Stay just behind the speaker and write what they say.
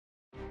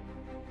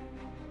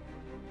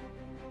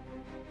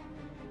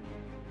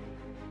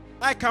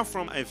I come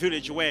from a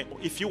village where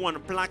if you want to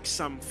pluck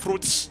some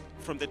fruits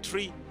from the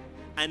tree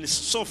and it's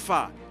so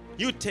far,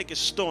 you take a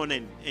stone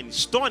and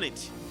stone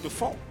it to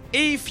fall.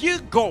 If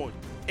you go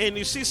and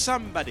you see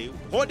somebody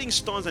holding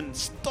stones and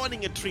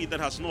stoning a tree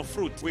that has no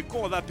fruit, we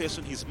call that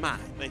person he's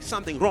mad. Like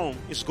something wrong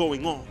is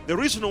going on. The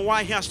reason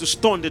why he has to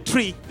stone the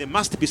tree, there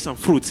must be some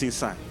fruits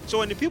inside. So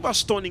when the people are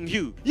stoning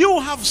you, you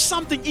have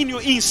something in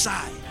your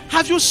inside.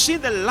 Have you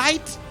seen the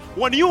light?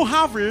 When you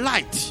have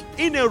light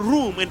in a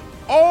room and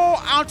all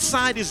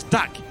outside is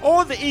dark,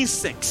 all the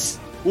insects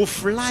will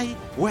fly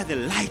where the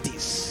light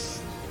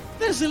is.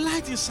 There's a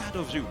light inside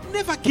of you.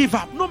 Never give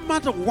up, no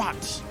matter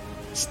what.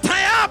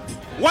 Stir up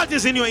what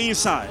is in your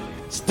inside.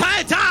 Stir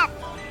it up.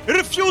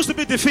 Refuse to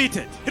be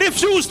defeated.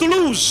 Refuse to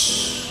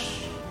lose.